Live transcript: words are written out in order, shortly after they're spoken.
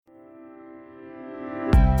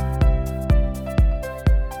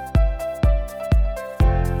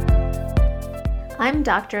I'm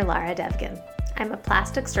Dr. Lara Devgan. I'm a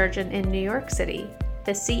plastic surgeon in New York City,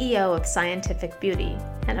 the CEO of Scientific Beauty,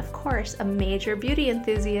 and of course, a major beauty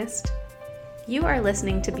enthusiast. You are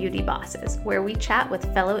listening to Beauty Bosses, where we chat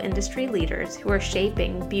with fellow industry leaders who are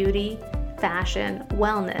shaping beauty, fashion,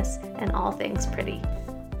 wellness, and all things pretty.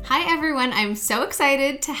 Hi everyone, I'm so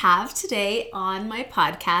excited to have today on my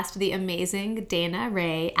podcast the amazing Dana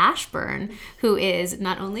Rae Ashburn, who is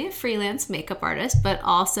not only a freelance makeup artist, but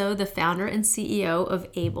also the founder and CEO of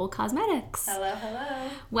Able Cosmetics. Hello, hello.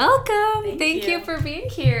 Welcome. Thank you for being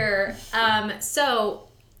here. So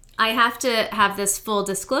I have to have this full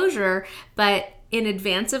disclosure, but in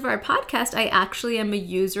advance of our podcast, I actually am a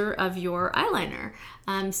user of your eyeliner.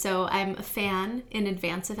 So I'm a fan in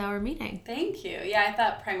advance of our meeting. Thank you. Yeah, I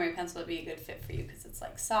thought primary pencil would be a good fit for you because it's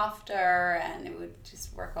like softer and it would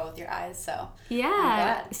just work well with your eyes. So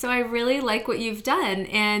yeah, so I really like what you've done.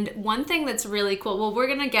 And one thing that's really cool, well, we're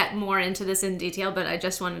going to get more into this in detail, but I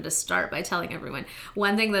just wanted to start by telling everyone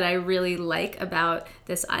one thing that I really like about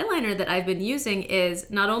this eyeliner that I've been using is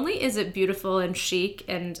not only is it beautiful and chic,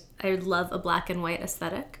 and I love a black and white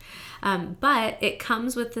aesthetic, but it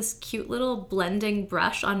comes with this cute little blending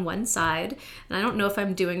brush on one side. And I don't know if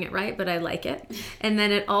I'm doing it right, but I like it. And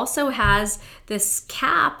then it also has this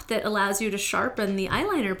cap that allows you to sharpen the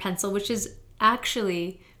eyeliner pencil, which is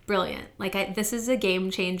actually brilliant. This is a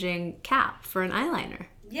game-changing cap for an eyeliner.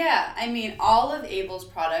 Yeah, I mean, all of Able's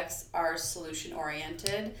products are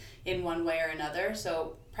solution-oriented in one way or another.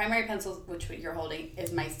 So primary pencil, which you're holding,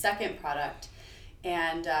 is my second product.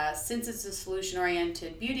 And since it's a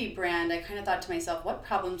solution-oriented beauty brand, I kind of thought to myself, what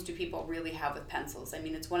problems do people really have with pencils? I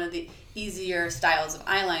mean, it's one of the easier styles of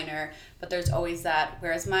eyeliner, but there's always that,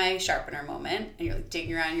 where's my sharpener moment? And you're like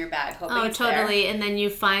digging around in your bag, hoping it's totally. there. And then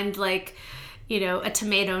you find a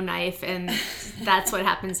tomato knife, and that's what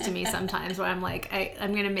happens to me sometimes, where I'm like,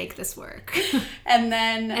 I'm going to make this work. And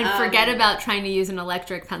then... And forget about trying to use an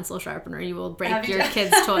electric pencil sharpener. You will break your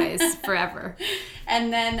kids' toys forever.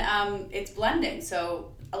 And then it's blending.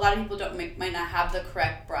 So a lot of people might not have the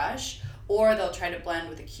correct brush, or they'll try to blend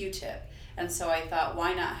with a Q-tip. And so I thought,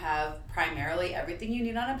 why not have primarily everything you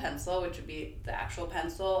need on a pencil, which would be the actual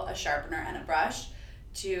pencil, a sharpener, and a brush,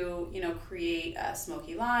 to create a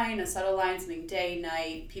smoky line, a subtle line, something day,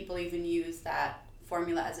 night. People even use that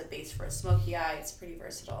formula as a base for a smoky eye. It's pretty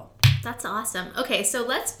versatile. That's awesome. Okay, so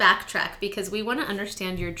let's backtrack because we want to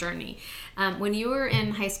understand your journey. When you were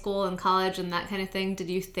in high school and college and that kind of thing, did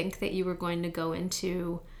you think that you were going to go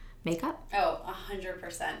into makeup? Oh,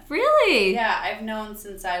 100%. Really? Yeah, I've known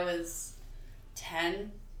since I was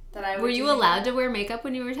 10 that I would. Were you allowed to wear makeup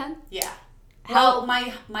when you were 10? Yeah. Well,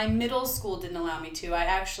 my middle school didn't allow me to. I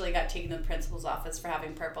actually got taken to the principal's office for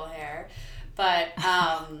having purple hair. But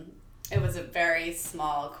it was a very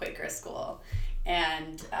small Quaker school.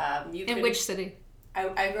 And In which city?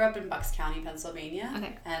 I grew up in Bucks County, Pennsylvania.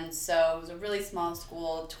 Okay. And so it was a really small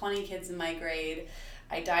school, 20 kids in my grade.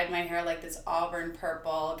 I dyed my hair like this auburn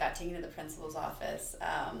purple, got taken to the principal's office.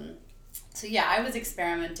 So yeah, I was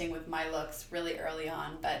experimenting with my looks really early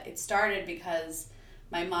on. But it started because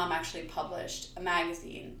my mom actually published a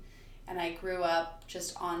magazine, and I grew up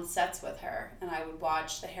just on sets with her, and I would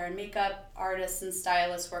watch the hair and makeup artists and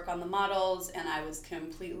stylists work on the models, and I was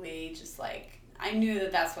completely just I knew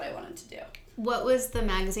that that's what I wanted to do. What was the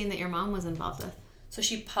magazine that your mom was involved with? So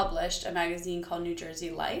she published a magazine called New Jersey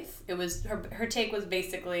Life. It was her take was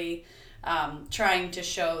basically trying to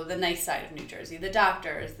show the nice side of New Jersey, the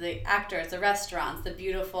doctors, the actors, the restaurants, the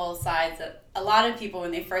beautiful sides that a lot of people,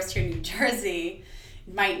 when they first hear New Jersey,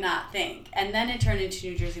 might not think. And then it turned into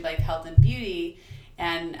New Jersey Life Health and Beauty.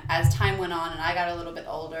 And as time went on and I got a little bit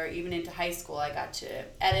older, even into high school, I got to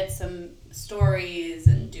edit some stories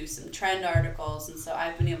and do some trend articles. And so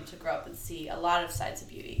I've been able to grow up and see a lot of sides of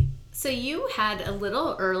beauty. So you had a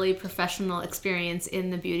little early professional experience in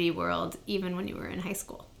the beauty world, even when you were in high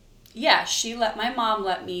school. Yeah, my mom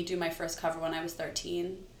let me do my first cover when I was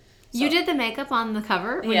 13. So, you did the makeup on the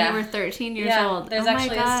cover when you were 13 years old? There's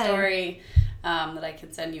actually a story that I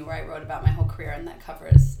could send you where I wrote about my whole career, and that cover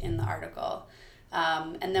is in the article.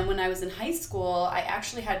 And then when I was in high school, I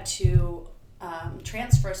actually had to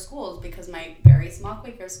transfer schools because my very small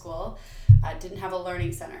Quaker school didn't have a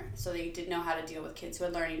learning center. So they didn't know how to deal with kids who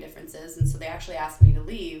had learning differences. And so they actually asked me to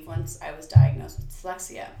leave once I was diagnosed with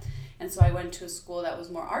dyslexia. And so I went to a school that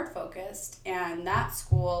was more art focused, and that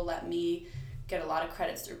school let me get a lot of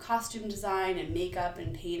credits through costume design and makeup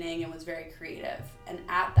and painting, and was very creative. And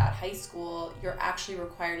at that high school, you're actually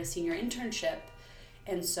required a senior internship.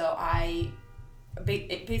 And so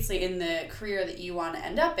basically in the career that you want to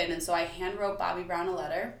end up in. And so I hand wrote Bobbi Brown a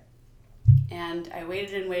letter, and I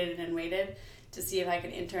waited and waited and waited to see if I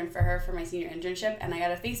could intern for her for my senior internship. And I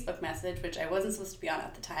got a Facebook message, which I wasn't supposed to be on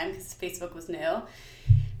at the time because Facebook was new,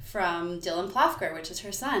 from Dylan Plofker, which is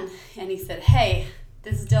her son. And he said, "Hey,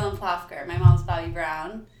 this is Dylan Plofker. My mom's Bobby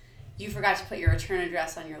Brown. You forgot to put your return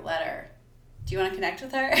address on your letter. Do you want to connect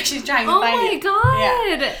with her? She's trying to find you." Oh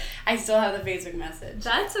my God. Yeah. I still have the Facebook message.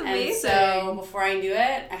 That's amazing. And so before I knew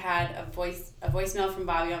it, I had a voicemail from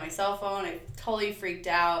Bobby on my cell phone. I totally freaked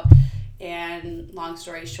out. And long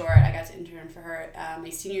story short, I got to intern for her my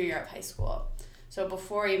senior year of high school. So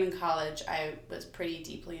before even college, I was pretty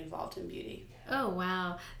deeply involved in beauty. Oh,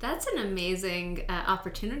 wow. That's an amazing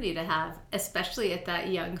opportunity to have, especially at that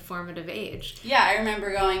young formative age. Yeah, I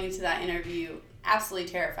remember going into that interview absolutely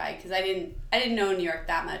terrified because I didn't know New York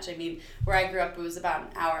that much. I mean, where I grew up, it was about an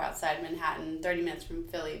hour outside Manhattan, 30 minutes from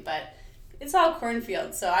Philly, but it's all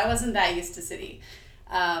cornfields, so I wasn't that used to city.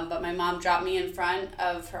 But my mom dropped me in front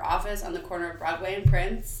of her office on the corner of Broadway and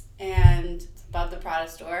Prince, and above the Prada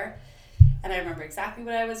store. And I remember exactly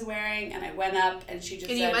what I was wearing, and I went up, and she just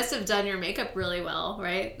said... And you must have done your makeup really well,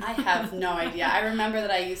 right? I have no idea. I remember that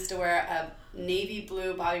I used to wear a navy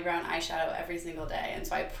blue Bobby Brown eyeshadow every single day, and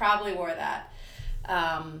so I probably wore that.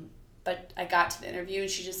 But I got to the interview, and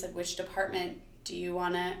she just said, "Which department do you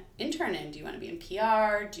want to intern in? Do you want to be in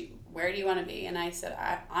PR? Where do you want to be?" And I said,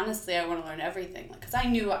 honestly, I want to learn everything. Because I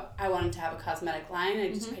knew I wanted to have a cosmetic line. I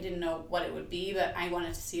didn't know what it would be, but I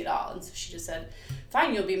wanted to see it all. And so she just said,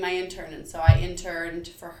 "Fine, you'll be my intern." And so I interned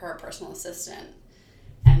for her personal assistant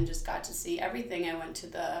and just got to see everything. I went to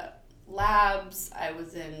the labs. I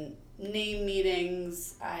was in name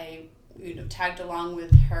meetings. I tagged along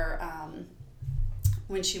with her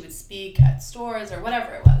when she would speak at stores or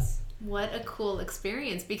whatever it was. What a cool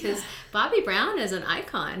experience, because Bobby Brown is an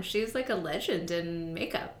icon. She's like a legend in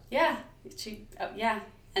makeup. Yeah,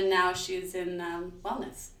 and now she's in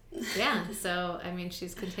wellness. Yeah, so I mean,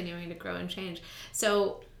 she's continuing to grow and change.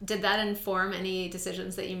 So did that inform any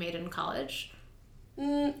decisions that you made in college?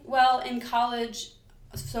 Well, in college,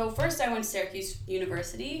 so first I went to Syracuse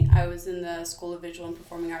University. I was in the School of Visual and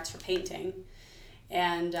Performing Arts for painting,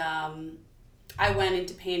 and I went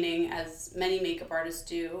into painting as many makeup artists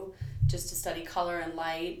do, just to study color and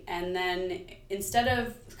light. And then instead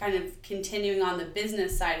of kind of continuing on the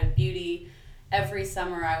business side of beauty, every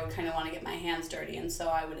summer I would kind of want to get my hands dirty. And so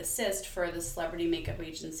I would assist for the celebrity makeup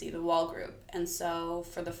agency, the Wall Group. And so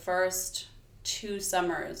for the first 2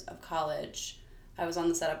 summers of college, I was on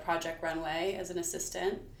the set of Project Runway as an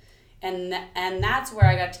assistant. And that's where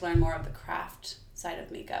I got to learn more of the craft side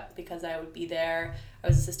of makeup, because I would be there. I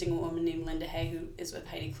was assisting a woman named Linda Hay, who is with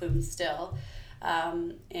Heidi Klum still.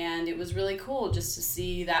 And it was really cool just to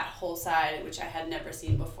see that whole side, which I had never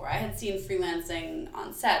seen before. I had seen freelancing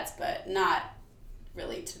on sets, but not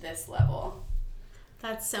really to this level.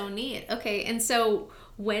 That's so neat. Okay, and so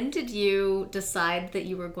when did you decide that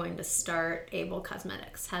you were going to start Able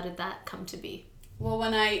Cosmetics? How did that come to be? Well,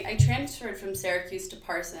 when I transferred from Syracuse to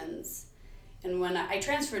Parsons, and when I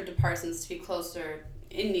transferred to Parsons to be closer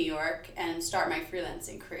in New York and start my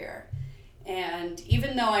freelancing career. And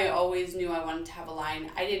even though I always knew I wanted to have a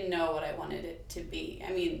line, I didn't know what I wanted it to be.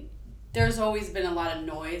 I mean, there's always been a lot of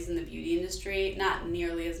noise in the beauty industry, not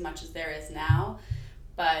nearly as much as there is now,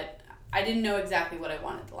 but I didn't know exactly what I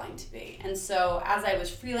wanted the line to be. And so as I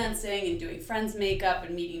was freelancing and doing friends' makeup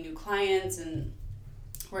and meeting new clients and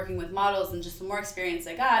working with models, and just the more experience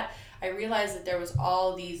I got, I realized that there was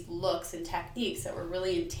all these looks and techniques that were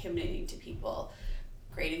really intimidating to people.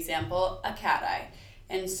 Great example, a cat eye.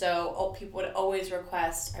 And so people would always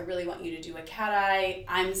request, "I really want you to do a cat eye.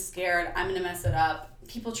 I'm scared. I'm going to mess it up."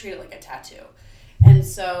 People treat it like a tattoo. And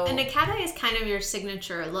so... And a cat eye is kind of your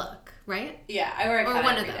signature look, right? Yeah, I wear a cat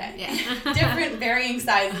eye every day. Yeah. Different varying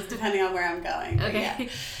sizes depending on where I'm going. Okay.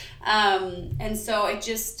 Yeah. And so I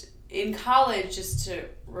just... In college, just to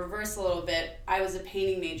reverse a little bit, I was a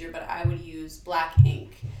painting major, but I would use black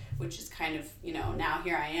ink, which is kind of, now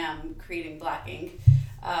here I am creating black ink.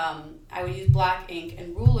 I would use black ink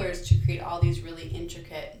and rulers to create all these really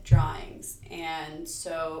intricate drawings. And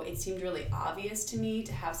so it seemed really obvious to me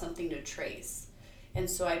to have something to trace. And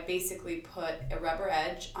so I basically put a rubber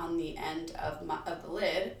edge on the end of the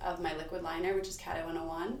lid of my liquid liner, which is Cat Eye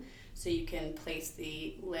 101. So you can place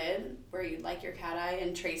the lid where you'd like your cat eye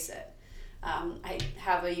and trace it. I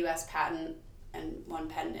have a U.S. patent and one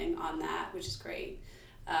pending on that, which is great.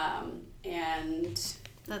 And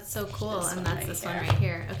that's so cool. And that's this one right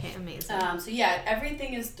here. Okay, amazing. So yeah,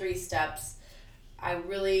 everything is 3 steps. I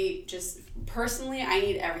really just, personally, I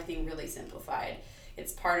need everything really simplified.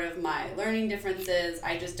 It's part of my learning differences.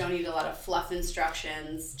 I just don't need a lot of fluff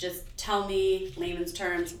instructions. Just tell me, layman's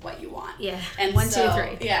terms, what you want. Yeah. And 1, 2,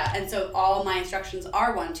 3. Yeah. And so all my instructions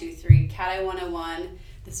are 1, 2, 3. Cat Eye 101.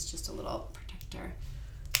 This is just a little protector.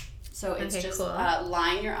 So it's just cool.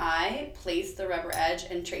 line your eye, place the rubber edge,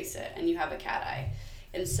 and trace it, and you have a cat eye.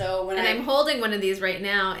 And so I'm holding one of these right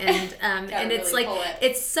now, and and it's really like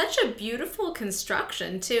it's such a beautiful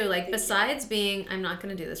construction too. Like besides being, I'm not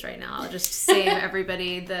going to do this right now. I'll just save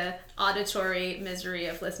everybody the auditory misery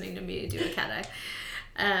of listening to me do a cat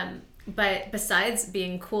eye. But besides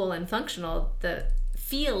being cool and functional, the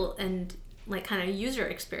feel and like kind of user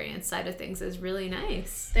experience side of things is really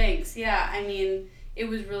nice. Thanks. Yeah, I mean, it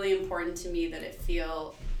was really important to me that it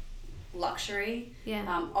feel luxury.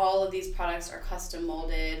 Yeah. All of these products are custom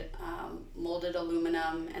molded, molded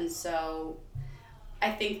aluminum, and so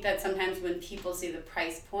I think that sometimes when people see the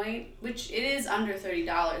price point, which it is under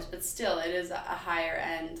 $30, but still it is a higher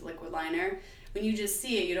end liquid liner, when you just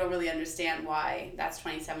see it, you don't really understand why that's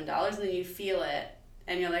 $27, and then you feel it,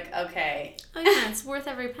 and you're like, okay. Oh yeah, it's worth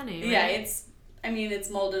every penny, right? Yeah, it's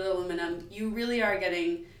molded aluminum. You really are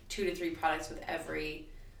getting 2 to 3 products with every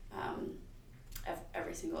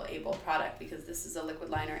single Able product, because this is a liquid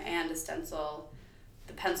liner and a stencil.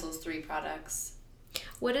 The pencil's 3 products.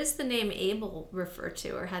 What does the name Able refer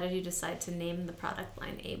to, or how did you decide to name the product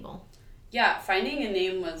line Able? Yeah, finding a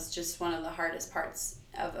name was just one of the hardest parts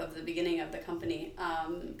of the beginning of the company,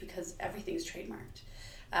 because everything's trademarked.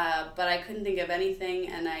 But I couldn't think of anything,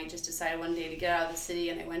 and I just decided one day to get out of the city,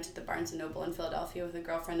 and I went to the Barnes & Noble in Philadelphia with a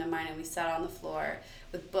girlfriend of mine, and we sat on the floor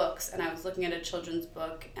with books, and I was looking at a children's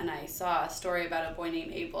book, and I saw a story about a boy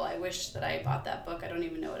named Able. I wish that I bought that book. I don't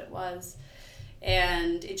even know what it was.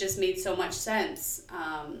 And it just made so much sense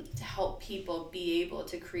to help people be able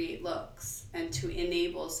to create looks and to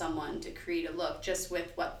enable someone to create a look just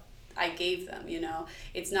with what I gave them, you know.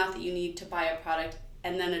 It's not that you need to buy a product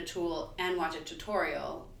and then a tool and watch a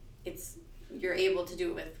tutorial. It's you're able to do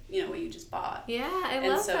it with, you know, what you just bought. Yeah, I love that.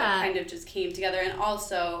 And so it kind of just came together. And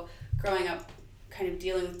also growing up kind of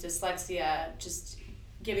dealing with dyslexia, just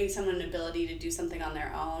giving someone an ability to do something on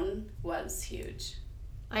their own was huge.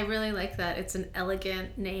 I really like that. It's an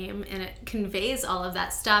elegant name, and it conveys all of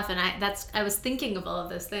that stuff. And I was thinking of all of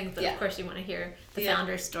those things, but of course you want to hear the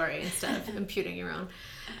founder's story instead of imputing your own.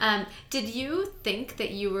 Did you think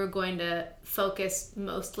that you were going to focus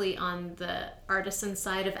mostly on the artisan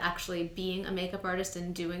side of actually being a makeup artist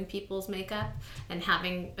and doing people's makeup and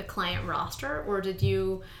having a client roster, or did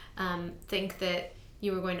you think that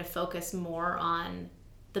you were going to focus more on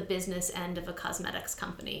the business end of a cosmetics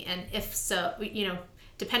company? And if so, you know,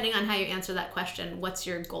 depending on how you answer that question, what's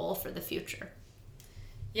your goal for the future?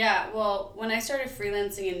 Yeah, well, when I started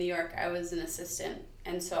freelancing in New York, I was an assistant.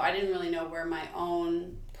 And so I didn't really know where my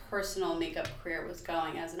own personal makeup career was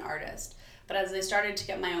going as an artist. But as I started to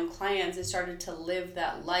get my own clients, I started to live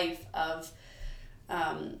that life of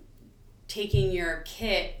taking your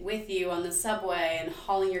kit with you on the subway and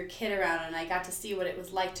hauling your kit around. And I got to see what it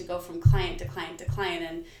was like to go from client to client to client.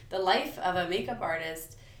 And the life of a makeup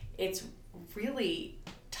artist, it's really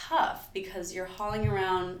tough because you're hauling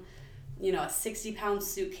around, you know, a 60-pound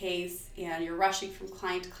suitcase, and you're rushing from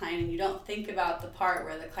client to client, and you don't think about the part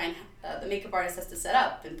where the client, the makeup artist has to set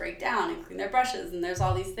up and break down and clean their brushes, and there's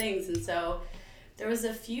all these things. And so there was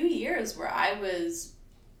a few years where I was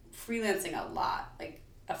freelancing a lot. Like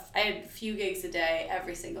I had a few gigs a day,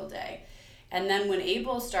 every single day. And then when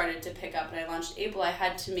Able started to pick up and I launched Able, I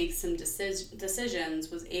had to make some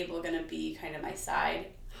decisions. Was Able going to be kind of my side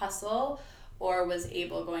hustle, or was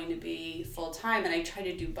Able going to be full-time? And I tried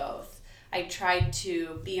to do both. I tried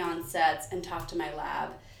to be on sets and talk to my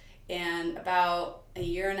lab. And about a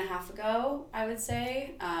year and a half ago, I would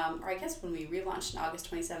say, or I guess when we relaunched in August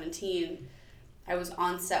 2017, I was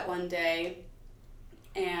on set one day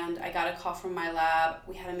and I got a call from my lab.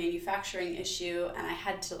 We had a manufacturing issue and I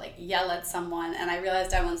had to like yell at someone, and I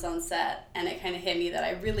realized I was on set, and it kind of hit me that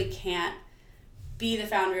I really can't be the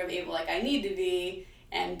founder of Able like I need to be,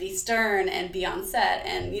 and be stern and be on set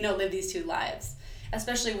and, you know, live these two lives,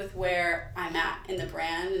 especially with where I'm at in the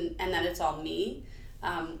brand and that it's all me.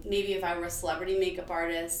 Maybe if I were a celebrity makeup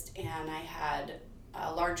artist and I had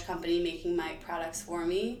a large company making my products for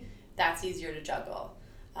me, that's easier to juggle.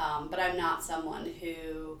 But I'm not someone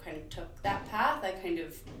who kind of took that path. I kind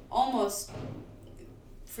of almost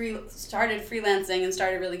started freelancing and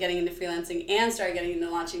started really getting into freelancing and started getting into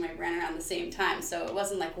launching my brand around the same time. So it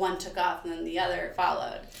wasn't like one took off and then the other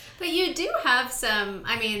followed. But you do have some,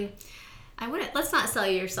 I mean, let's not sell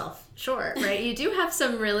yourself short, right? You do have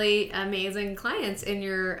some really amazing clients in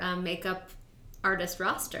your makeup artist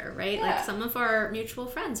roster, right? Yeah. Like some of our mutual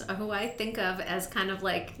friends who I think of as kind of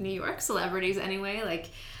like New York celebrities anyway. Like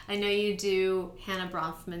I know you do Hannah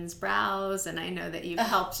Bronfman's brows, and I know that you've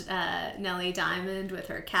helped Nellie Diamond with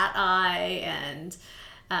her cat eye, and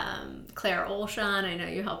Claire Olshan, I know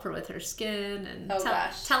you help her with her skin. And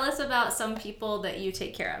tell us about some people that you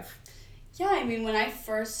take care of. Yeah, I mean, when I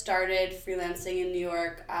first started freelancing in New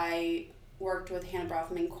York, I worked with Hannah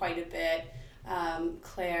Bronfman quite a bit.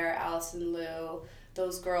 Claire, Allison Liu,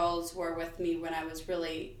 those girls were with me when I was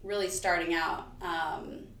really, really starting out.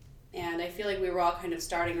 And I feel like we were all kind of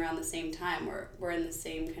starting around the same time. We're in the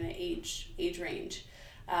same kind of age range.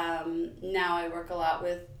 Now I work a lot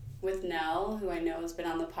with Nell, who I know has been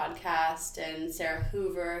on the podcast, and Sarah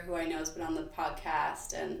Hoover, who I know has been on the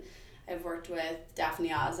podcast, and I've worked with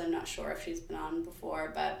Daphne Oz. I'm not sure if she's been on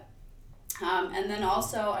before, but and then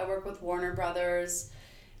also I work with Warner Brothers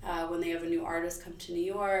when they have a new artist come to New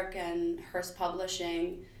York, and Hearst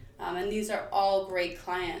Publishing, and these are all great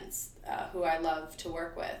clients who I love to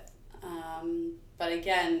work with. But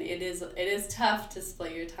again, it is tough to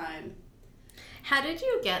split your time. How did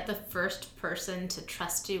you get the first person to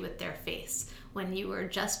trust you with their face when you were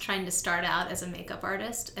just trying to start out as a makeup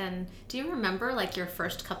artist? And do you remember like your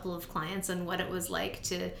first couple of clients and what it was like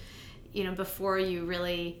to, before you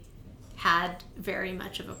really had very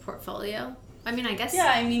much of a portfolio? I mean, I guess...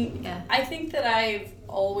 Yeah, I mean, yeah. I think that I've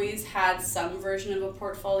always had some version of a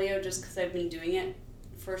portfolio just because I've been doing it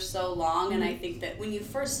for so long. Mm-hmm. And I think that when you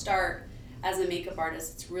first start as a makeup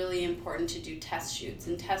artist, it's really important to do test shoots.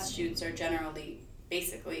 And test shoots are generally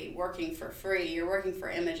basically working for free. You're working for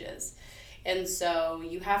images. And so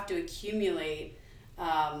you have to accumulate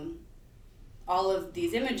all of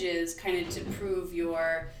these images kind of to prove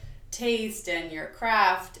your taste and your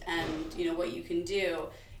craft and, what you can do.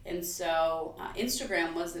 And so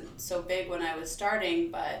Instagram wasn't so big when I was starting,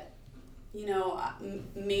 but,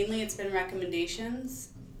 mainly it's been recommendations.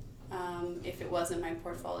 If it wasn't my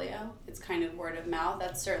portfolio, it's kind of word of mouth.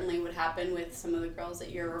 That's certainly what happened with some of the girls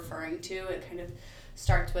that you're referring to. It kind of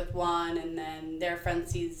starts with one, and then their friend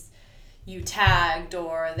sees you tagged,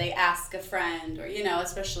 or they ask a friend, or,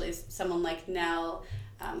 especially someone like Nell,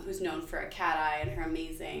 who's known for a cat eye and her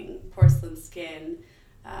amazing porcelain skin.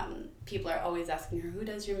 People are always asking her, who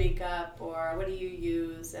does your makeup, or what do you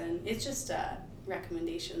use? And it's just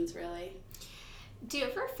recommendations, really. Do you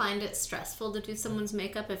ever find it stressful to do someone's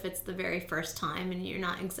makeup if it's the very first time and you're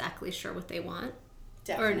not exactly sure what they want?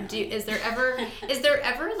 Definitely. Or is there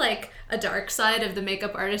ever like a dark side of the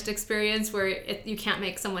makeup artist experience where you can't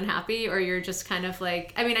make someone happy, or you're just kind of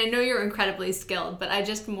like, I mean, I know you're incredibly skilled, but I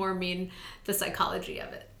just more mean the psychology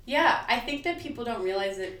of it. Yeah, I think that people don't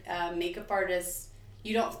realize that makeup artists,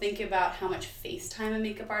 you don't think about how much face time a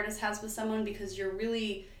makeup artist has with someone, because you're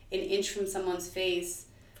really an inch from someone's face.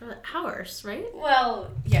 For hours, right? Well,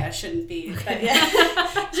 yeah, it shouldn't be. Okay. But yeah.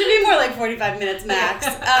 It should be more like 45 minutes max.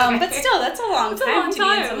 Okay. But still, that's a long time to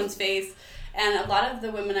be in someone's face. And a lot of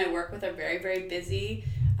the women I work with are very, very busy.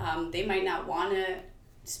 They might not want to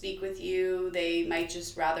speak with you. They might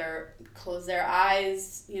just rather close their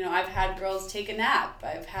eyes. I've had girls take a nap.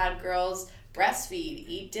 I've had girls breastfeed,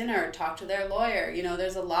 eat dinner, talk to their lawyer.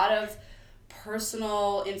 There's a lot of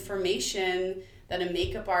personal information that a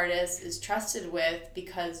makeup artist is trusted with,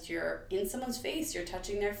 because you're in someone's face, you're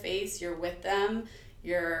touching their face, you're with them,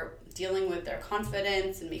 you're dealing with their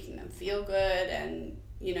confidence and making them feel good, and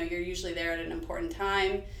you're usually there at an important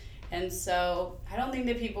time. And so I don't think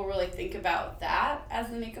that people really think about that as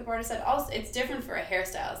the makeup artist. Also, it's different for a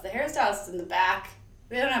hairstylist. The hairstylist is in the back.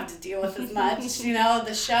 They don't have to deal with as much.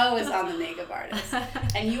 The show is on the makeup artist.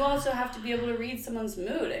 And you also have to be able to read someone's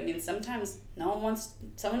mood. I mean, sometimes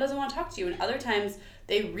someone doesn't want to talk to you, and other times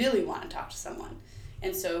they really want to talk to someone.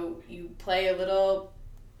 And so you play a little,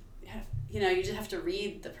 you just have to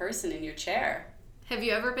read the person in your chair. Have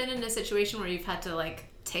you ever been in a situation where you've had to like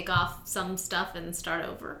take off some stuff and start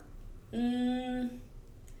over? Or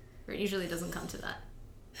it usually doesn't come to that?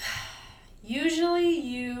 Usually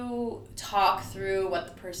you talk through what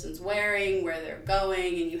the person's wearing, where they're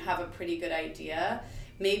going, and you have a pretty good idea.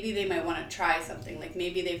 Maybe they might want to try something. Like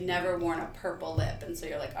maybe they've never worn a purple lip, and so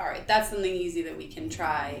you're like, all right, that's something easy that we can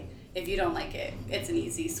try. If you don't like it, it's an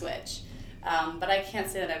easy switch. But I can't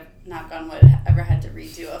say that I've, knock on wood, ever had to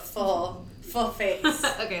redo a full face.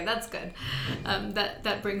 Okay, that's good.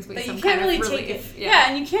 That brings me but some you can't kind really of relief. Take it, yeah,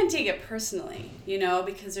 and you can't take it personally,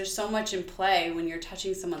 because there's so much in play when you're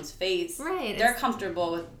touching someone's face. Right. They're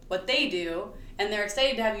comfortable with what they do, and they're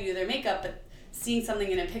excited to have you do their makeup, but seeing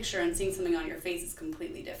something in a picture and seeing something on your face is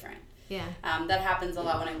completely different. Yeah. That happens a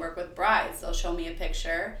lot when I work with brides. They'll show me a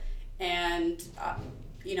picture, and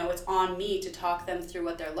it's on me to talk them through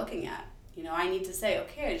what they're looking at. I need to say,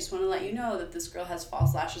 okay, I just want to let you know that this girl has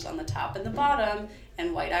false lashes on the top and the bottom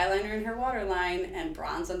and white eyeliner in her waterline and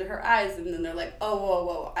bronze under her eyes. And then they're like, oh,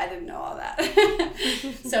 whoa, I didn't know all that.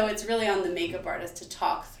 So it's really on the makeup artist to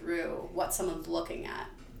talk through what someone's looking at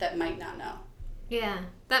that might not know. Yeah,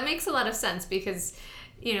 that makes a lot of sense because,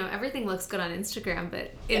 everything looks good on Instagram,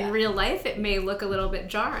 but in real life, it may look a little bit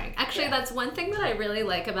jarring. Actually, that's one thing that I really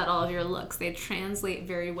like about all of your looks. They translate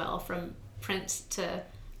very well from print to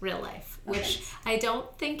real life, which I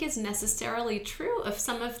don't think is necessarily true of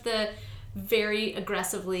some of the very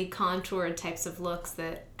aggressively contoured types of looks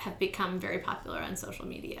that have become very popular on social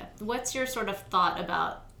media. What's your sort of thought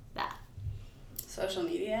about that? Social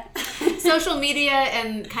media? Social media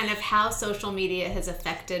and kind of how social media has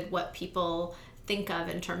affected what people think of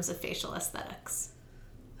in terms of facial aesthetics.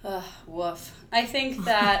 Woof. I think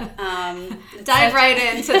that... Dive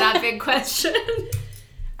right into that big question.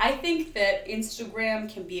 I think that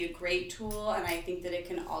Instagram can be a great tool, and I think that it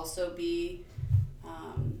can also be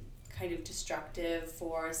kind of destructive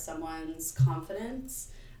for someone's confidence.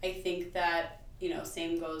 I think that,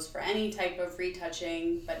 same goes for any type of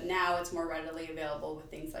retouching, but now it's more readily available with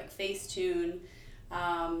things like Facetune.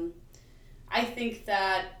 I think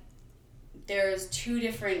that there's a few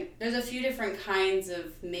different kinds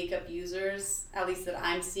of makeup users, at least that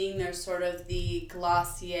I'm seeing. There's sort of the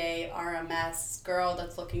Glossier RMS girl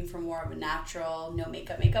that's looking for more of a natural, no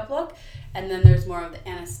makeup look. And then there's more of the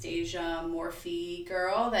Anastasia Morphe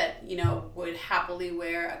girl that, would happily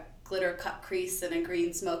wear a glitter cut crease and a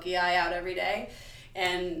green smoky eye out every day.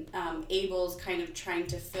 And Abel's kind of trying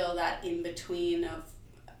to fill that in between of,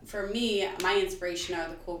 for me, my inspiration are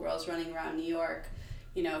the cool girls running around New York,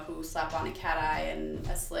 who slap on a cat eye and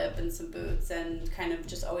a slip and some boots and kind of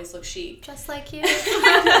just always look chic. Just like you.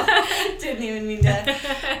 Didn't even mean to.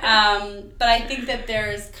 But I think that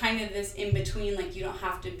there's kind of this in between, like you don't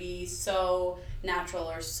have to be so natural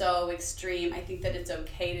or so extreme. I think that it's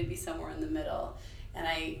okay to be somewhere in the middle. And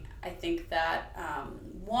I think that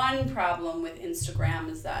one problem with Instagram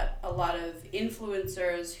is that a lot of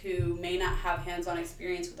influencers who may not have hands-on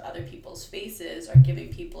experience with other people's faces are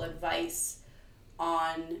giving people advice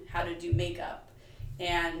on how to do makeup.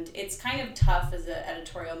 And it's kind of tough as an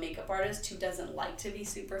editorial makeup artist who doesn't like to be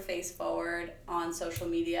super face forward on social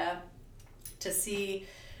media to see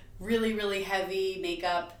really, really heavy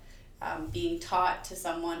makeup being taught to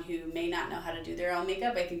someone who may not know how to do their own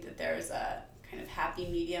makeup. I think that there's a kind of happy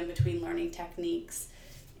medium between learning techniques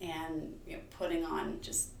and putting on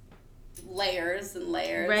just layers and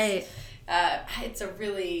layers. Right. It's a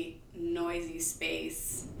really noisy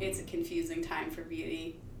space. It's a confusing time for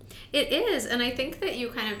beauty. It is, and I think that you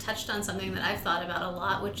kind of touched on something that I've thought about a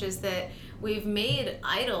lot, which is that we've made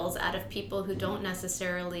idols out of people who don't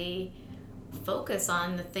necessarily focus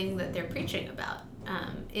on the thing that they're preaching about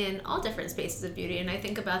in all different spaces of beauty. And I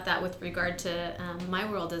think about that with regard to my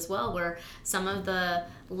world as well, where some of the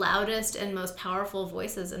loudest and most powerful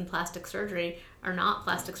voices in plastic surgery are not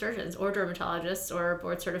plastic surgeons or dermatologists or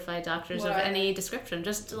board certified doctors of any description.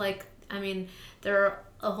 Just like, there are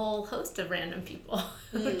a whole host of random people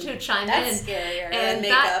who chime That's in. scarier And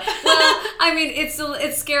than makeup.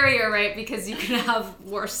 It's scarier, right? Because you can have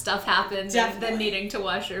worse stuff happen than needing to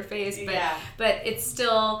wash your face. But it's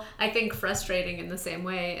still, I think, frustrating in the same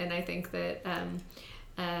way. And I think that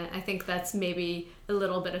that's maybe a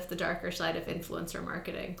little bit of the darker side of influencer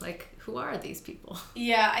marketing. Like, who are these people?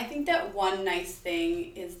 Yeah, I think that one nice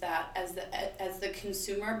thing is that as the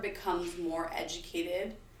consumer becomes more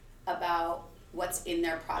educated about what's in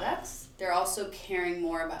their products, they're also caring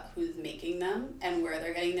more about who's making them and where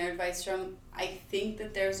they're getting their advice from. I think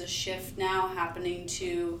that there's a shift now happening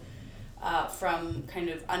from kind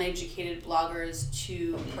of uneducated bloggers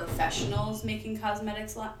to professionals making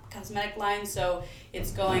cosmetic lines. So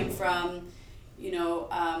it's going from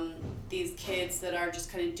these kids that are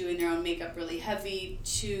just kind of doing their own makeup really heavy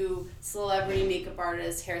to celebrity makeup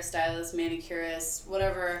artists, hairstylists, manicurists,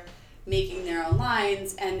 whatever, making their own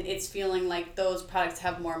lines, and it's feeling like those products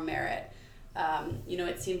have more merit.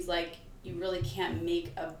 It seems like you really can't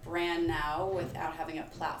make a brand now without having a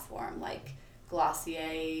platform. Like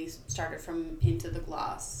Glossier started from Into the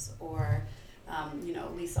Gloss, or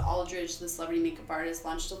Lisa Aldridge, the celebrity makeup artist,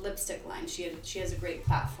 launched a lipstick line. She has a great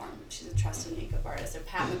platform. She's a trusted makeup artist. Or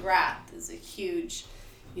Pat McGrath is a huge,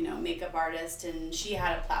 makeup artist, and she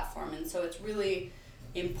had a platform. And so it's really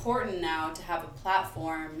important now to have a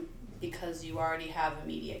platform because you already have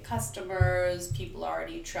immediate customers, people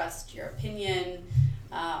already trust your opinion.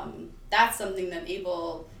 That's something that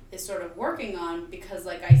Abel is sort of working on because,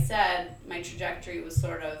 like I said, my trajectory was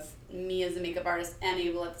sort of me as a makeup artist and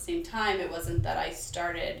Abel at the same time. It wasn't that I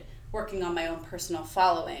started working on my own personal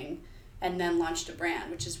following and then launched a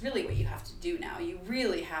brand, which is really what you have to do now. You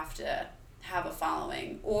really have to have a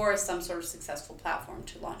following or some sort of successful platform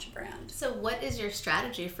to launch a brand. So what is your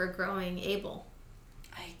strategy for growing Able?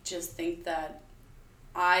 I just think that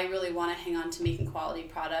I really want to hang on to making quality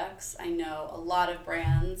products. I know a lot of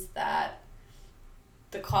brands that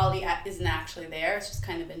the quality isn't actually there. It's just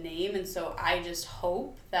kind of a name. And so I just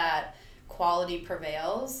hope that quality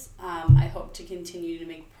prevails. I hope to continue to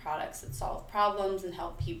make products that solve problems and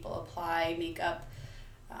help people apply makeup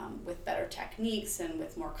with better techniques and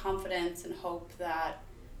with more confidence, and hope that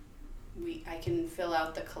I can fill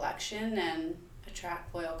out the collection and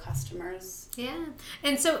attract loyal customers. Yeah.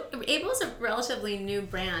 And so Able is a relatively new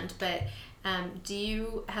brand, but do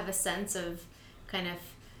you have a sense of kind of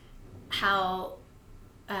how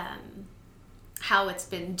it's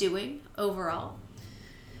been doing overall?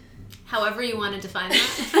 However you want to define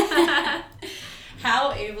that.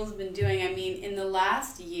 How Able's been doing, I mean, in the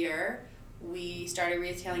last year, we started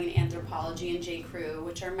retailing in Anthropologie and J. Crew,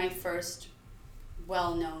 which are my first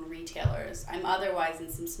well-known retailers. I'm otherwise in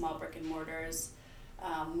some small brick and mortars.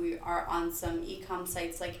 We are on some e-com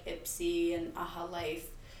sites like Ipsy and Aha Life.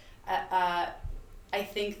 I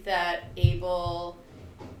think that Able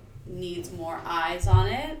needs more eyes on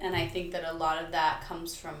it, and I think that a lot of that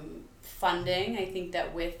comes from funding. I think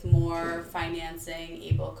that with more financing,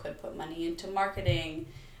 Able could put money into marketing,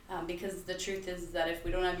 because the truth is that if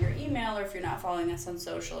we don't have your email, or if you're not following us on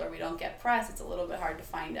social, or we don't get press, it's a little bit hard to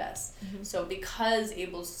find us. Mm-hmm. So because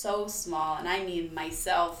Able's so small, and I mean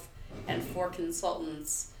myself and 4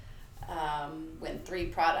 consultants with 3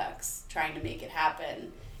 products trying to make it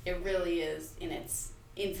happen, it really is in its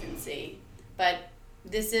infancy. But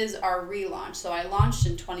this is our relaunch. So I launched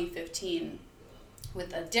in 2015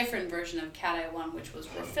 with a different version of Cat Eye One, which was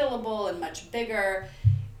refillable and much bigger.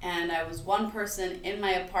 And I was one person in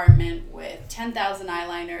my apartment with 10,000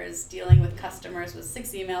 eyeliners, dealing with customers with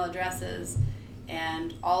 6 email addresses.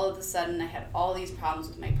 And all of a sudden, I had all these problems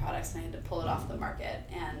with my products, and I had to pull it off the market.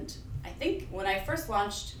 And I think when I first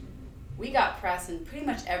launched, we got press in pretty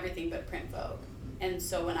much everything but Print Vogue. And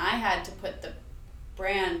so when I had to put the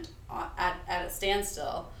brand at a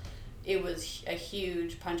standstill, it was a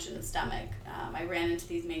huge punch in the stomach. I ran into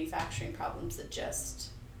these manufacturing problems that just,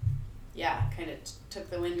 kind of took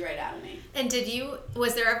the wind right out of me. And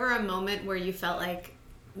was there ever a moment where you felt like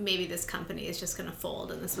maybe this company is just going to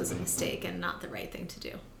fold and this was a mistake and not the right thing to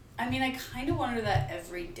do? I mean, I kind of wonder that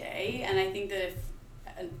every day, and I think that if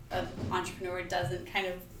an entrepreneur doesn't kind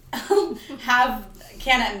of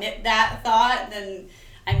can't admit that thought, then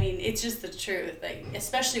I mean, it's just the truth. Like,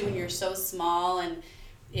 especially when you're so small and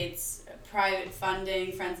it's private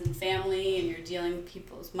funding, friends and family, and you're dealing with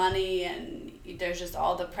people's money, and there's just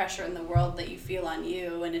all the pressure in the world that you feel on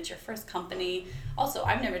you, and it's your first company. Also,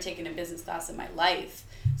 I've never taken a business class in my life,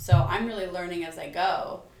 so I'm really learning as I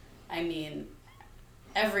go. I mean,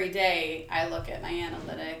 every day I look at my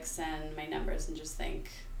analytics and my numbers and just think,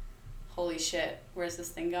 holy shit, where's this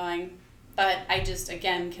thing going? But I just,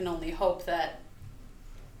 again, can only hope that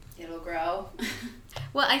it'll grow.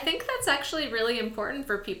 Well, I think that's actually really important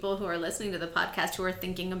for people who are listening to the podcast who are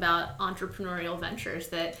thinking about entrepreneurial ventures,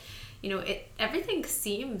 that, everything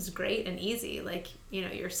seems great and easy. Like,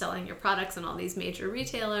 you're selling your products in all these major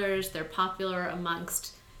retailers. They're popular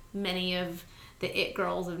amongst many of the it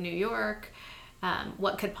girls of New York.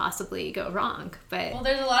 What could possibly go wrong? But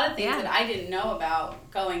there's a lot of things that I didn't know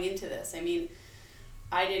about going into this. I mean,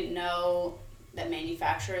 I didn't know that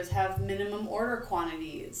manufacturers have minimum order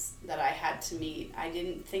quantities that I had to meet. I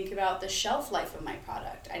didn't think about the shelf life of my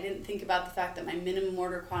product. I didn't think about the fact that my minimum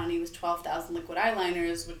order quantity was 12,000 liquid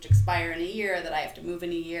eyeliners, which expire in a year, that I have to move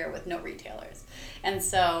in a year with no retailers. And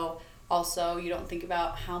so also, you don't think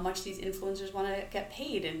about how much these influencers want to get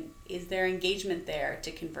paid, and is there engagement there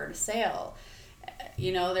to convert a sale?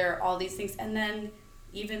 There are all these things. And then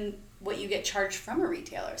even what you get charged from a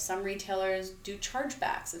retailer. Some retailers do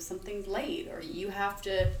chargebacks if something's late, or you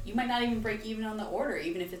might not even break even on the order,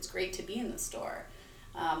 even if it's great to be in the store.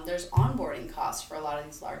 There's onboarding costs for a lot of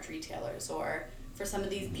these large retailers, or for some of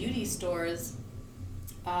these beauty stores,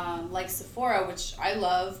 like Sephora, which I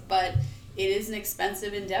love, but it is an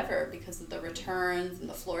expensive endeavor because of the returns and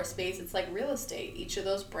the floor space. It's like real estate. Each of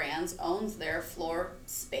those brands owns their floor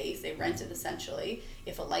space. They rent it essentially.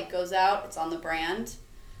 If a light goes out, it's on the brand.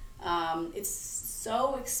 It's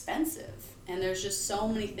so expensive, and there's just so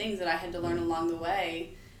many things that I had to learn along the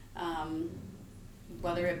way,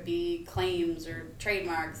 whether it be claims or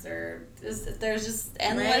trademarks, or there's just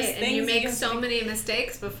endless things. And you make so many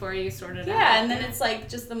mistakes before you sort it out. Yeah, and then it's like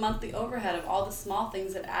just the monthly overhead of all the small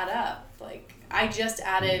things that add up. Like, I just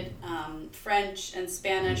added French and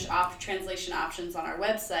Spanish translation options on our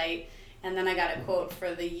website, And then I got a quote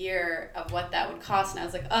for the year of what that would cost. And I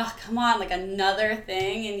was like, oh, come on, like another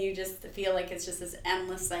thing. And you just feel like it's just this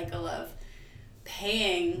endless cycle of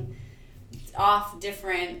paying off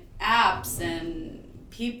different apps and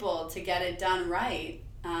people to get it done right.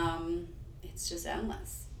 It's just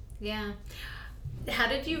endless. Yeah. How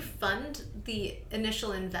did you fund the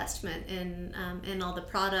initial investment in all the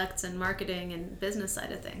products and marketing and business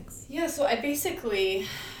side of things? Yeah, so I basically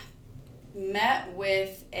met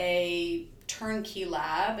with a turnkey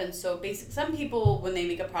lab, and so basically some people, when they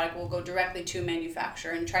make a product, will go directly to a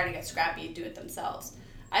manufacturer and try to get scrappy and do it themselves.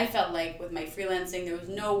 I felt like with my freelancing, there was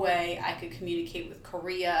no way I could communicate with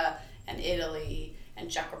Korea and Italy and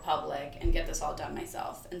Czech Republic and get this all done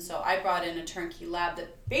myself. And so I brought in a turnkey lab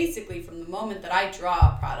that basically from the moment that I draw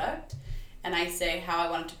a product and I say how I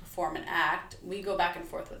want it to perform and act, we go back and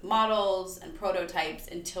forth with models and prototypes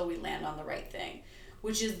until we land on the right thing,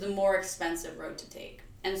 which is the more expensive road to take.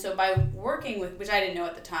 And so by working with, which I didn't know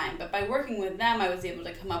at the time, but by working with them, I was able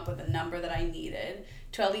to come up with a number that I needed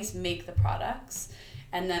to at least make the products.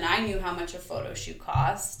 And then I knew how much a photo shoot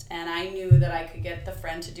cost, and I knew that I could get the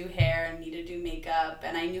friend to do hair and me to do makeup,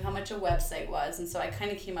 and I knew how much a website was, and so I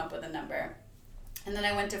kind of came up with a number. And then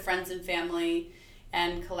I went to friends and family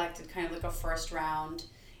and collected kind of like a first round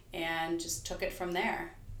and just took it from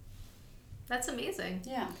there. That's amazing.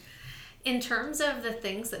 Yeah. In terms of the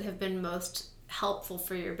things that have been most helpful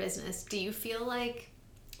for your business, do you feel like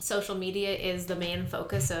social media is the main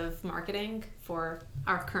focus of marketing for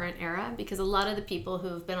our current era? Because a lot of the people who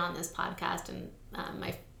have been on this podcast and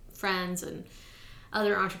my friends and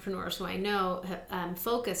other entrepreneurs who I know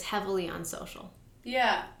focus heavily on social.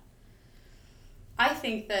 Yeah. I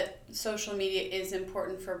think that social media is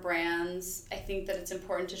important for brands. I think that it's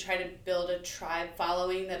important to try to build a tribe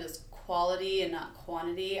following that is quality and not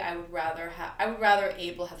quantity. I would rather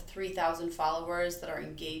able have 3,000 followers that are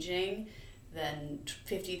engaging than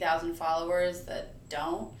 50,000 followers that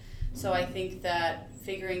don't. So I think that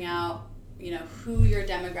figuring out, who your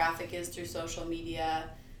demographic is through social media,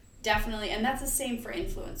 definitely, and that's the same for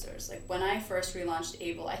influencers. Like when I first relaunched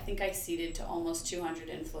Able, I think I seeded to almost 200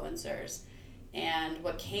 influencers. And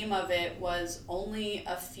what came of it was only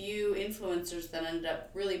a few influencers that ended up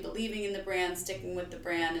really believing in the brand, sticking with the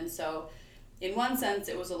brand. And so in one sense,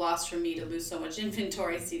 it was a loss for me to lose so much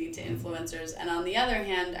inventory seeding to influencers. And on the other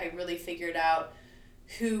hand, I really figured out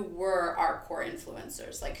who were our core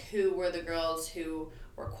influencers, like who were the girls who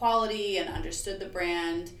were quality and understood the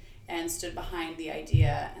brand and stood behind the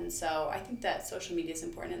idea. And so I think that social media is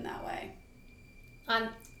important in that way.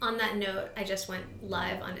 On that note, I just went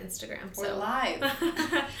live on Instagram. We're live.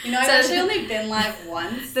 I've actually only been live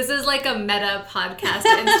once. This is like a meta podcast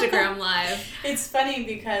Instagram live. It's funny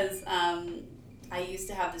because I used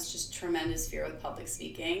to have this just tremendous fear with public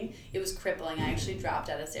speaking. It was crippling. I actually dropped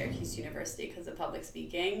out of Syracuse University because of public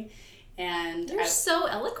speaking. And you're so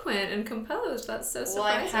eloquent and composed. That's so surprising.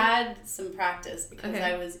 Well, I've had some practice because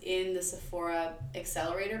I was in the Sephora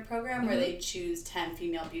Accelerator program where they choose 10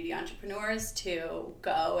 female beauty entrepreneurs to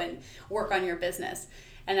go and work on your business.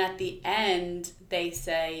 And at the end, they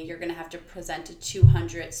say you're going to have to present to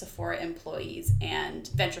 200 Sephora employees and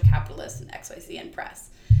venture capitalists and XYZ and press.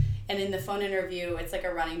 And in the phone interview, it's like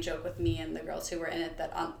a running joke with me and the girls who were in it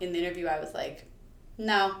that in the interview I was like,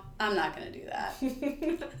 no, I'm not going to do that.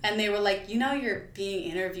 And they were like, you're being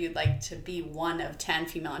interviewed like to be one of 10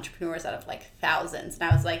 female entrepreneurs out of like thousands. And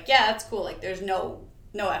I was like, yeah, that's cool. Like there's no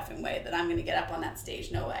effing way that I'm going to get up on that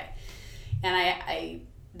stage. No way. And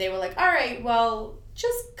they were like, all right, well,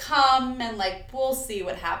 just come and like, we'll see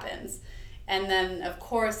what happens. And then, of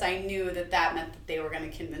course, I knew that meant that they were going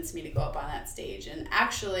to convince me to go up on that stage. And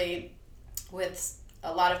actually, with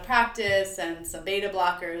a lot of practice and some beta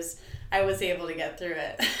blockers, I was able to get through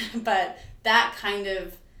it. But that kind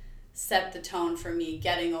of set the tone for me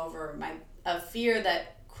getting over a fear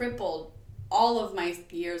that crippled all of my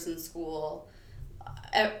years in school.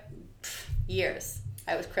 Years.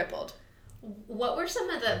 I was crippled. What were some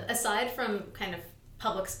of aside from kind of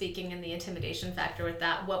public speaking and the intimidation factor with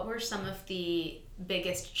that, what were some of the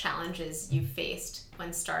biggest challenges you faced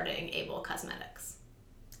when starting Able Cosmetics?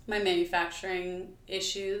 My manufacturing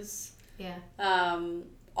issues. Yeah.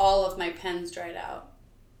 All of my pens dried out.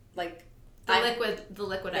 Like the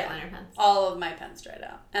liquid eyeliner pens. All of my pens dried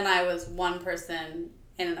out. And I was one person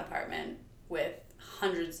in an apartment with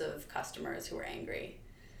hundreds of customers who were angry.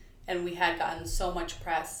 And we had gotten so much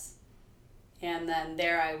press. And then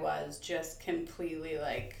there I was just completely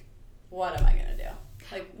like, what am I going to do?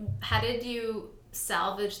 Like, how did you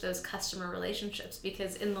salvage those customer relationships?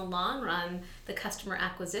 Because in the long run, the customer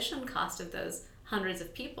acquisition cost of those hundreds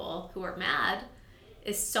of people who are mad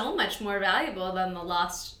is so much more valuable than the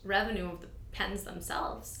lost revenue of the pens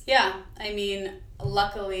themselves. Yeah, I mean,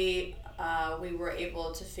 luckily we were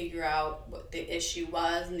able to figure out what the issue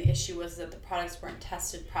was, and the issue was that the products weren't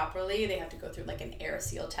tested properly. They have to go through like an air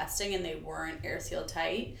seal testing, and they weren't air seal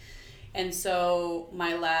tight. And so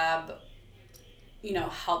my lab,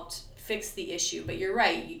 helped fix the issue. But you're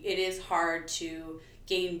right, it is hard to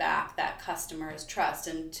gain back that customer's trust.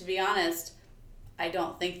 And to be honest, I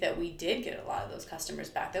don't think that we did get a lot of those customers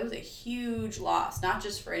back. That was a huge loss, not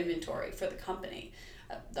just for inventory, for the company,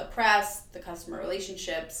 the press, the customer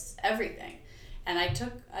relationships, everything. And I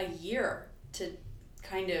took a year to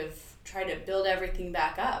kind of try to build everything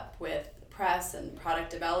back up with press and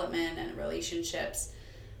product development and relationships.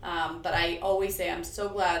 But I always say I'm so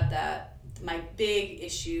glad that my big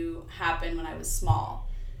issue happened when I was small.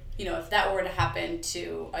 If that were to happen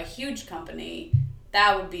to a huge company,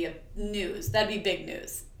 that would be that'd be big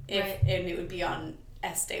news. Right. And it would be on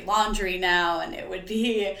Estee Laundry now, and it would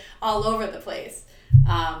be all over the place.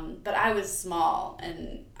 But I was small,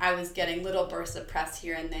 and I was getting little bursts of press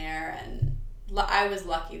here and there, and I was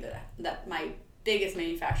lucky that my biggest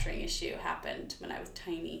manufacturing issue happened when I was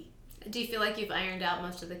tiny. Do you feel like you've ironed out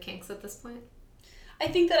most of the kinks at this point? I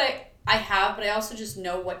think that I have, but I also just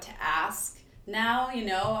know what to ask now.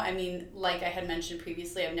 I mean, like I had mentioned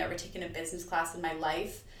previously, I've never taken a business class in my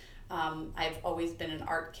life. I've always been an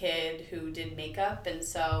art kid who did makeup, and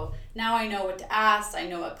so now I know what to ask. I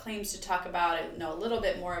know what claims to talk about. I know a little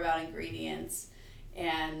bit more about ingredients,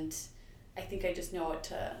 and I think I just know what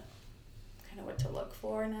to look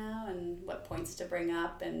for now, and what points to bring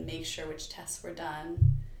up, and make sure which tests were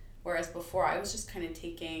done. Whereas before, I was just kind of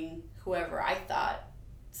taking whoever I thought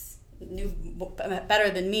knew better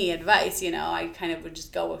than me advice. I kind of would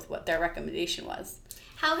just go with what their recommendation was.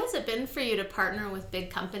 How has it been for you to partner with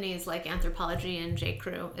big companies like Anthropologie and J.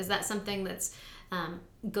 Crew? Is that something that's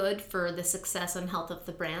good for the success and health of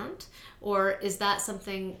the brand? Or is that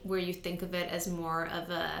something where you think of it as more of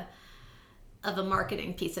a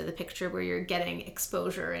marketing piece of the picture where you're getting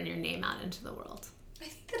exposure and your name out into the world? I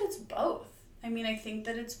think that it's both. I think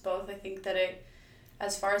that it's both. I think that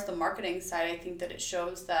as far as the marketing side, I think that it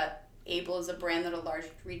shows that Able is a brand that a large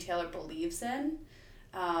retailer believes in.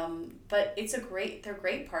 But they're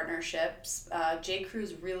great partnerships. J.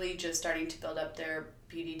 Crew's really just starting to build up their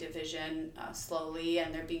beauty division slowly,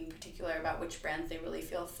 and they're being particular about which brands they really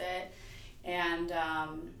feel fit. And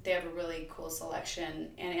they have a really cool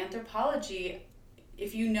selection. And Anthropologie,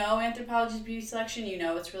 if you know Anthropologie's beauty selection,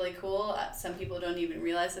 it's really cool. Some people don't even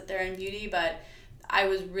realize that they're in beauty, but I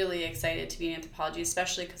was really excited to be in Anthropologie,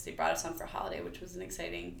 especially because they brought us on for holiday, which was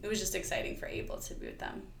it was just exciting for Able to be with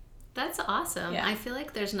them. That's awesome. Yeah. I feel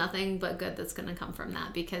like there's nothing but good that's going to come from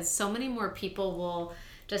that, because so many more people will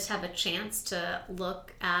just have a chance to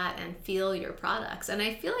look at and feel your products. And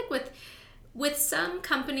I feel like with some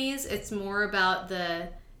companies, it's more about the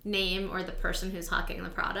name or the person who's hawking the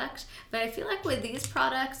product. But I feel like with these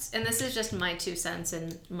products, and this is just my 2 cents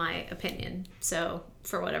and my opinion, so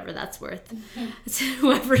for whatever that's worth, to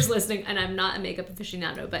whoever's listening, and I'm not a makeup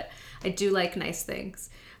aficionado, but I do like nice things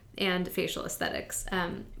and facial aesthetics.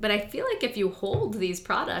 But I feel like if you hold these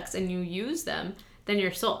products and you use them, then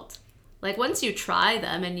you're sold. Like once you try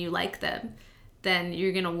them and you like them, then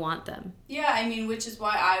you're going to want them. Yeah, which is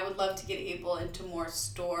why I would love to get Able into more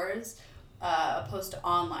stores opposed to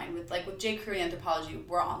online. With J. Crew and Anthropologie,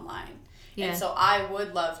 we're online. Yeah. And so I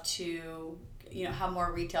would love to have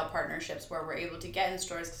more retail partnerships where we're able to get in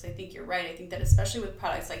stores, because I think you're right. I think that especially with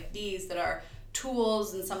products like these that are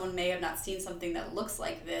tools, and someone may have not seen something that looks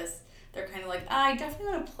like this, they're kind of like, I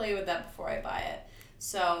definitely want to play with that before I buy it.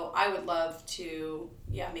 So I would love to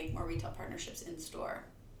make more retail partnerships in store.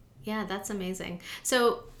 Yeah, that's amazing.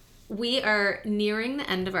 So we are nearing the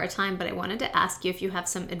end of our time, but I wanted to ask you if you have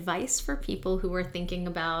some advice for people who are thinking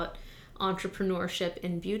about entrepreneurship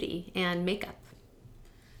in beauty and makeup.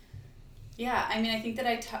 Yeah, I think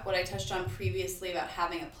that what I touched on previously about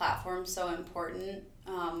having a platform so important,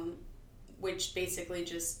 which basically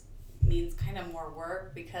just means kind of more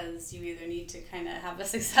work, because you either need to kind of have a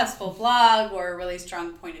successful blog or a really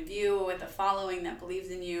strong point of view with a following that believes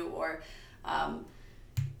in you, or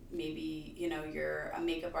maybe you're a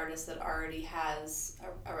makeup artist that already has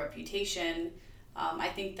a reputation. I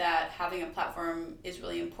think that having a platform is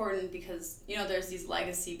really important, because there's these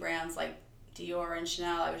legacy brands like Dior and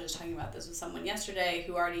Chanel. I was just talking about this with someone yesterday,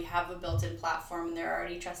 who already have a built-in platform and they're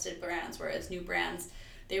already trusted brands, whereas new brands,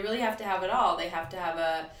 they really have to have it all. They have to have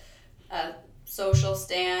a social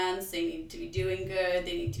stance, they need to be doing good,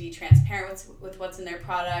 they need to be transparent with what's in their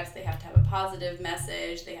products, they have to have a positive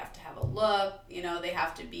message, they have to have a look, they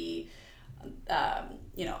have to be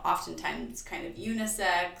oftentimes kind of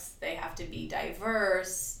unisex. They have to be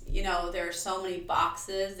diverse. There are so many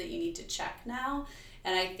boxes that you need to check now.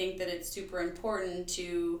 And I think that it's super important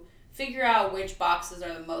to figure out which boxes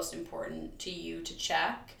are the most important to you to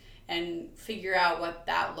check, and figure out what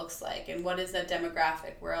that looks like and what is that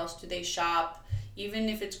demographic. Where else do they shop? Even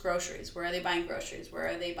if it's groceries, where are they buying groceries? Where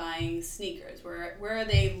are they buying sneakers? Where are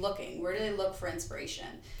they looking? Where do they look for inspiration?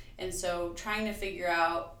 And so trying to figure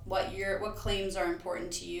out what claims are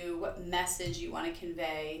important to you, what message you want to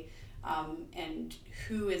convey, and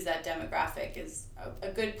who is that demographic is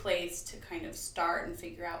a good place to kind of start and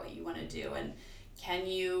figure out what you want to do. And can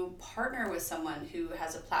you partner with someone who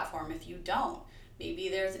has a platform if you don't? Maybe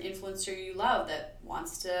there's an influencer you love that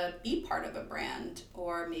wants to be part of a brand,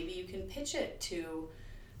 or maybe you can pitch it to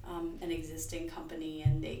an existing company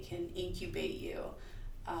and they can incubate you.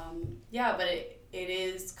 But it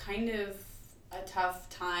is kind of a tough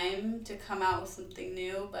time to come out with something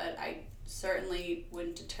new, but I certainly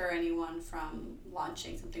wouldn't deter anyone from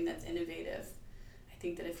launching something that's innovative. I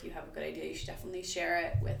think that if you have a good idea, you should definitely share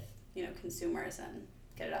it with consumers and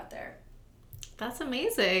get it out there. That's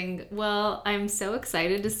amazing. Well, I'm so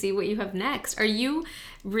excited to see what you have next. Are you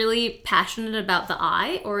really passionate about the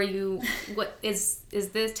eye, or are you, what is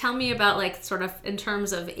this, tell me about like sort of in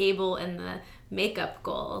terms of Able and the makeup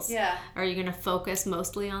goals. Yeah. Are you going to focus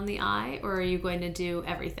mostly on the eye, or are you going to do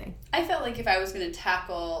everything? I felt like if I was going to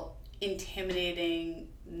tackle intimidating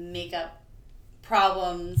makeup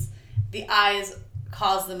problems, the eyes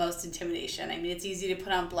cause the most intimidation. I mean, it's easy to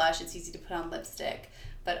put on blush, it's easy to put on lipstick,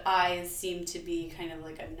 but eyes seem to be kind of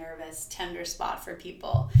like a nervous, tender spot for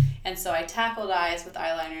people. And so I tackled eyes with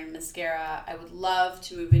eyeliner and mascara. I would love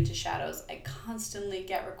to move into shadows. I constantly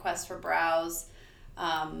get requests for brows.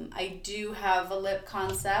 I do have a lip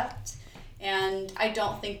concept, and I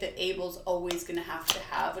don't think that Able's always going to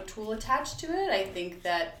have a tool attached to it. I think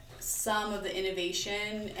that some of the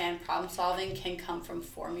innovation and problem solving can come from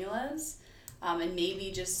formulas, and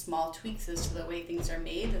maybe just small tweaks as to the way things are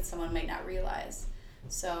made that someone might not realize.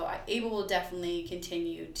 So Able will definitely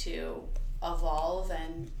continue to evolve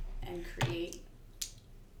and create.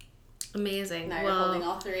 Amazing. Now you're holding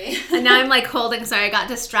all three. And now I'm like holding, sorry, I got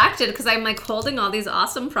distracted because I'm like holding all these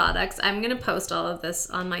awesome products. I'm going to post all of this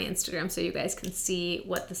on my Instagram so you guys can see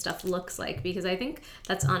what the stuff looks like, because I think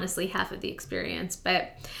that's honestly half of the experience.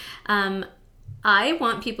 But I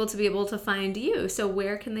want people to be able to find you. So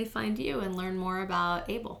where can they find you and learn more about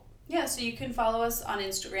Able? Yeah, so you can follow us on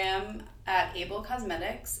Instagram at Able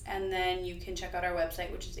Cosmetics, and then you can check out our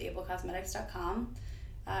website, which is ablecosmetics.com.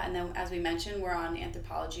 And then, as we mentioned, we're on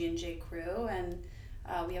Anthropologie and J.Crew, and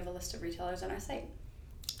we have a list of retailers on our site.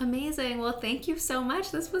 Amazing. Well, thank you so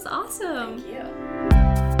much. This was awesome. Thank you.